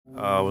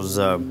I was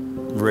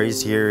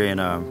raised here in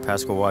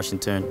Pasco,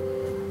 Washington.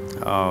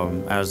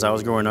 As I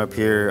was growing up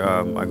here,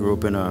 I grew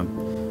up in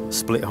a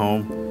split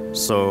home.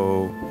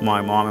 So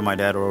my mom and my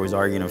dad were always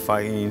arguing and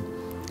fighting,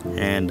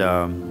 and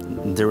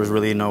there was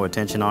really no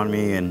attention on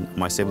me and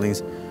my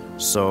siblings.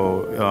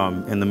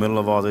 So in the middle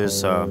of all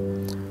this,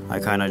 I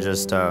kind of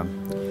just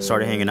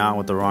started hanging out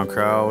with the wrong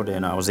crowd,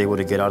 and I was able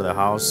to get out of the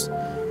house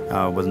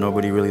with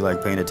nobody really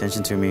like paying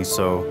attention to me.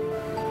 So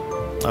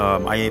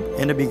I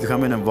ended up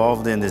becoming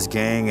involved in this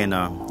gang and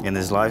in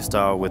this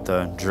lifestyle with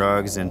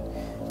drugs and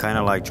kind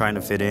of like trying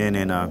to fit in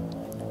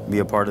and be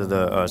a part of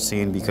the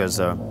scene, because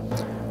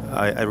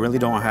I really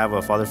don't have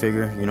a father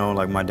figure, you know,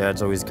 like my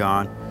dad's always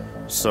gone.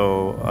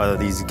 So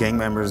these gang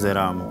members that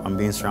I'm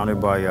being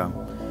surrounded by,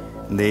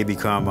 they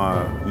become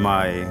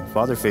my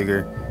father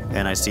figure,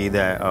 and I see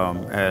that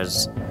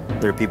as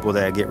they're people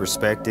that get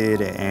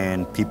respected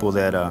and people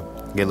that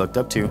get looked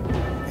up to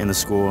in the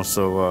school.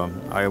 So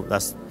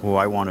that's who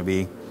I want to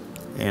be,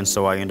 and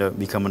so I end up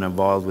becoming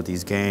involved with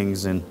these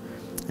gangs. And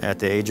at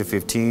the age of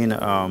 15,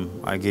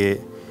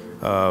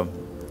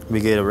 we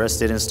get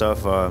arrested and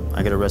stuff.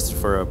 I get arrested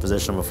for a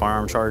possession of a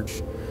firearm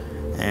charge,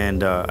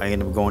 and I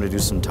end up going to do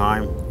some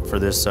time for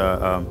this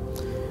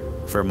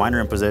for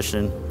minor in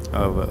possession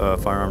of a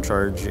firearm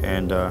charge,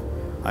 and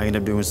I end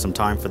up doing some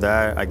time for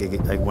that.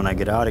 When I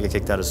get out, I get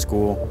kicked out of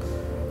school,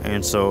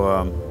 and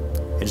so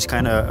it just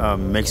kind of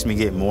makes me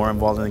get more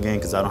involved in the gang,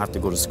 because I don't have to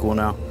go to school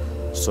now.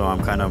 So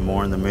I'm kind of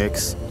more in the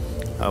mix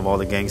of all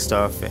the gang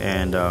stuff.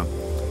 And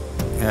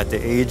at the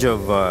age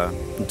of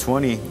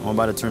 20, I'm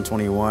about to turn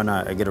 21,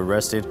 I get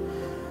arrested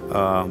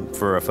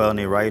for a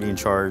felony rioting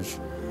charge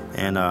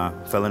and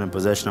felon in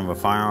possession of a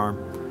firearm.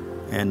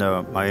 And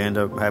I end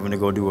up having to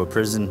go do a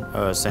prison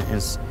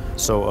sentence.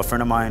 So a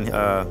friend of mine,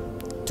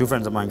 two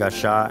friends of mine got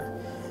shot,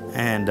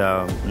 and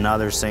now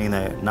they're saying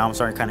that now I'm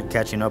starting kind of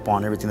catching up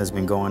on everything that's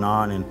been going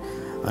on. And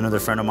another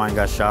friend of mine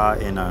got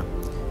shot, and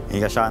he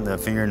got shot in the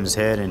finger in his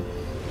head,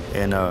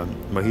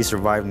 but he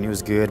survived and he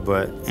was good.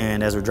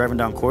 And as we're driving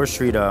down Court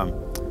Street,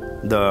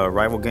 the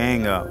rival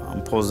gang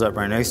pulls up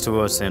right next to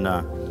us, and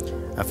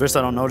at first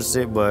I don't notice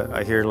it, but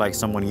I hear like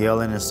someone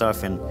yelling and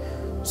stuff, and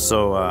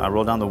so I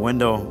roll down the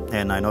window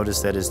and I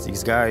notice that it's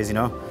these guys, you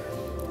know,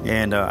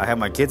 and I have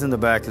my kids in the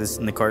back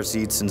in the car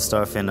seats and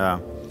stuff,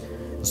 and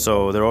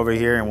so they're over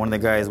here, and one of the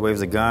guys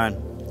waves a gun,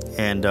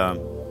 and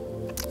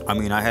I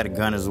mean, I had a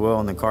gun as well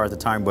in the car at the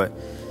time, but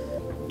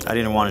I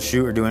didn't want to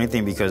shoot or do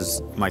anything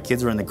because my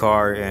kids were in the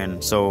car.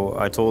 And so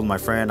I told my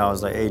friend, I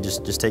was like, hey,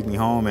 just take me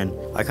home. And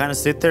I kind of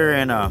sit there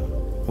and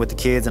with the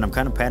kids, and I'm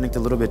kind of panicked a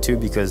little bit too,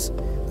 because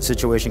the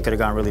situation could have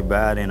gone really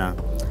bad. And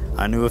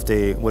I knew if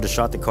they would have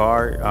shot the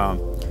car,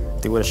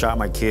 they would have shot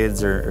my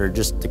kids or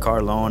just the car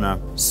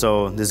alone.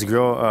 So this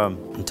girl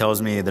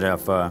tells me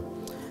that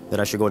that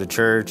I should go to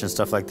church and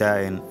stuff like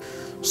that. And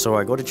so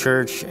I go to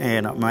church,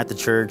 and I'm at the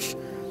church,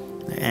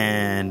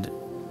 and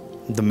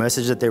the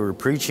message that they were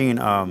preaching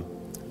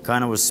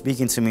kind of was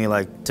speaking to me,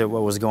 like to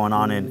what was going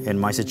on in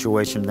my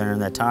situation there in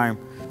that time.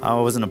 I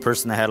wasn't a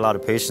person that had a lot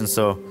of patience,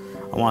 so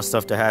I want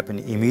stuff to happen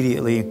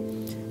immediately,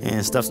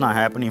 and stuff's not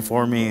happening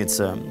for me. It's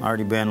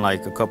already been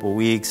like a couple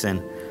weeks,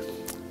 and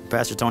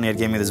Pastor Tony had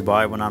gave me this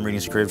Bible, and I'm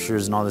reading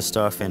scriptures and all this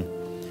stuff, and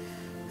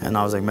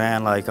I was like,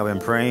 man, like I've been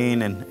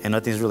praying and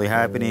nothing's really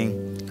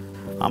happening.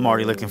 I'm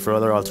already looking for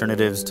other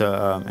alternatives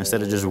to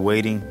instead of just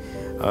waiting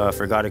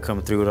for God to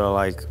come through, to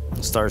like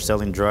start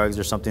selling drugs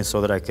or something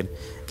so that I could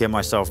get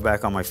myself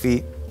back on my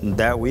feet.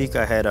 That week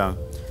I had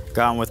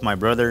gone with my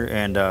brother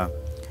and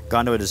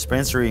gone to a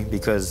dispensary,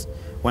 because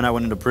when I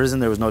went into prison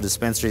there was no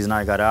dispensaries, and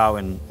I got out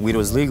and weed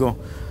was legal.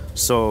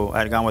 So I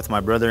had gone with my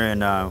brother,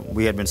 and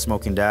we had been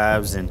smoking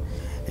dabs, and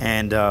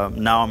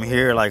now I'm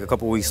here like a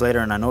couple weeks later,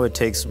 and I know it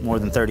takes more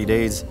than 30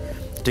 days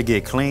to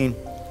get clean.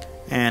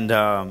 And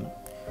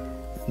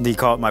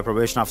my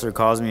probation officer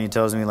calls me, and he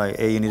tells me like,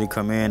 hey, you need to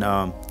come in.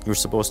 You were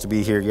supposed to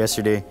be here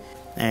yesterday.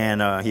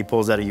 And he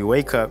pulls out a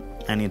UA cup,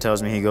 and he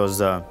tells me, he goes,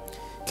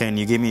 can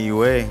you give me a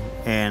UA?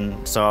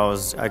 And so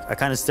I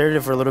kind of stared at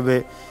it for a little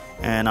bit,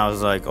 and I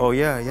was like, oh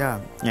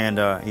yeah.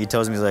 And he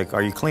tells me, he's like,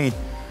 are you clean?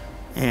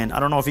 And I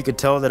don't know if he could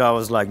tell that I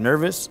was like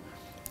nervous.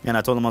 And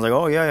I told him, I was like,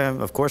 oh yeah,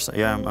 of course,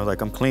 yeah. I was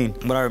like, I'm clean.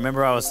 But I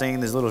remember I was saying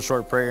this little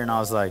short prayer, and I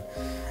was like,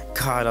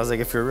 God, I was like,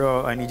 if you're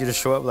real, I need you to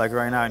show up like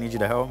right now. I need you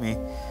to help me.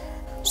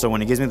 So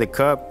when he gives me the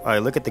cup, I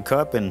look at the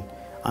cup, and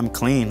I'm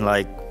clean.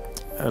 Like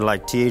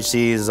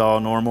THC is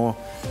all normal.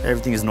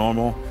 Everything is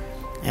normal.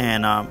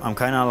 And I'm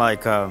kind of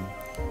like,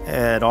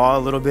 at all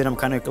a little bit, I'm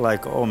kind of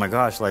like, oh my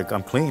gosh, like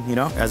I'm clean, you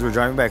know? As we're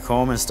driving back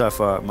home and stuff,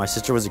 my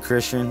sister was a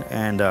Christian,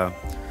 and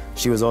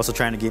she was also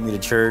trying to get me to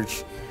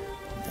church.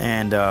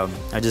 And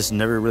I just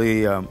never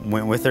really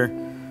went with her.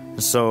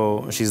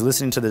 So she's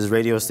listening to this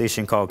radio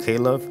station called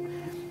K-Love.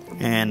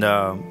 And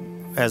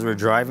as we're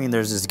driving,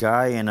 there's this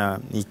guy,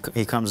 and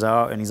he comes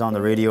out, and he's on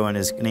the radio, and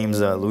his name's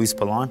Luis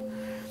Palan.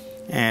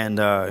 And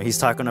he's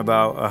talking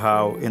about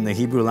how in the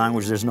Hebrew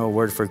language there's no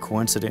word for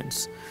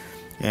coincidence.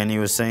 And he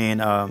was saying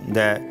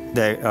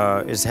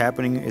that is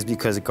happening is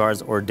because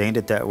God's ordained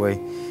it that way,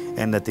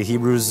 and that the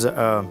Hebrews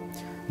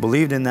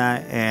believed in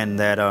that, and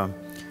that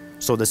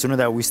so the sooner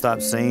that we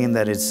stop saying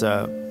that it's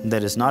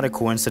not a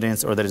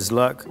coincidence or that it's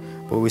luck,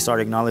 but we start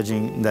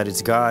acknowledging that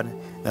it's God,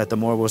 that the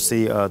more we'll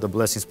see the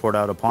blessings poured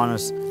out upon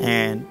us.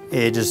 And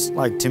it just,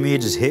 like, to me,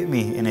 it just hit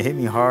me, and it hit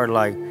me hard.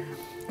 Like,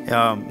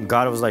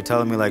 God was like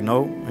telling me, like,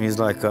 no, he's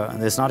like,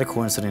 it's not a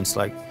coincidence.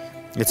 Like,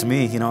 it's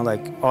me, you know,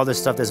 like all this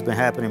stuff that's been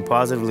happening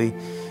positively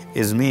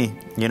is me,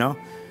 you know.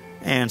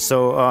 And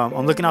so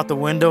I'm looking out the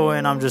window,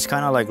 and I'm just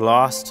kind of like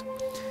lost.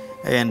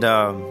 And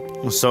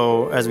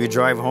so as we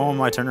drive home,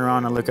 I turn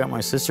around and look at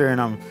my sister, and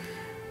I'm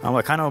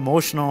like kind of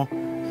emotional.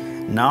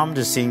 Now I'm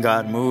just seeing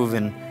God move,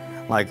 and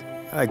like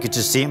I could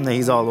just see him, that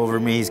he's all over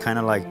me. He's kind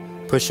of like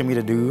pushing me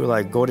to do,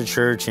 like, go to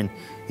church, and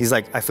he's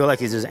like, I feel like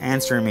he's just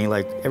answering me.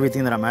 Like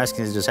everything that I'm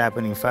asking is just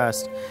happening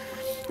fast.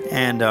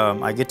 And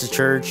I get to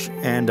church,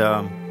 and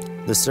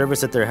the service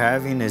that they're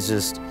having is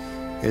just,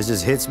 it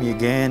just hits me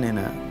again,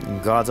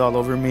 and God's all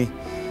over me,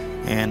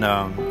 and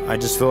I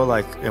just feel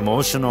like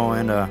emotional.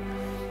 And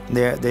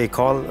they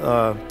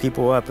call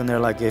people up, and they're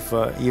like, if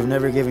you've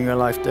never given your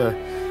life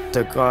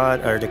to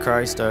God or to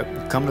Christ,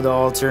 come to the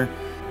altar.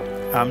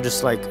 I'm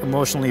just like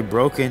emotionally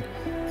broken,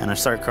 and I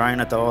start crying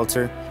at the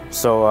altar.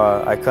 So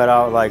I cut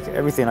out like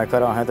everything. I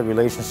cut out healthy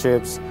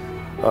relationships,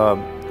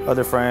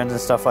 other friends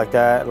and stuff like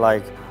that.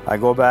 Like, I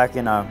go back,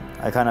 and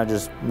I kind of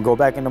just go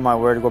back into my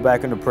word, go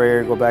back into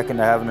prayer, go back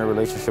into having a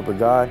relationship with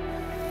God.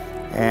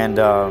 And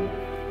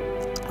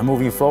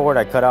moving forward,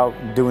 I cut out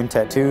doing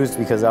tattoos,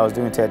 because I was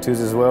doing tattoos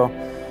as well.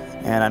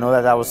 And I know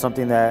that that was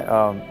something that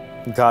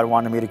God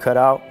wanted me to cut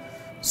out.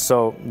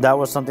 So that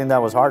was something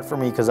that was hard for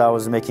me, because I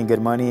was making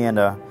good money, and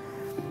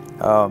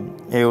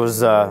it was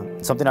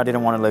something I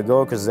didn't want to let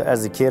go, because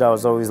as a kid I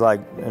was always like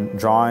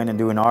drawing and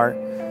doing art.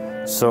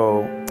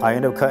 So I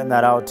ended up cutting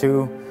that out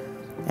too.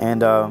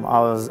 And I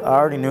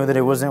already knew that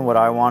it wasn't what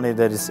I wanted,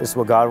 that it's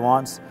what God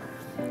wants.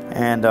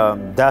 And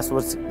that's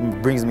what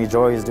brings me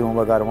joy, is doing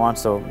what God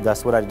wants. So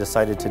that's what I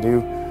decided to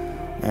do.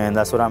 And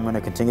that's what I'm going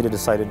to continue to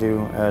decide to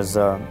do as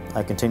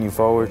I continue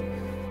forward.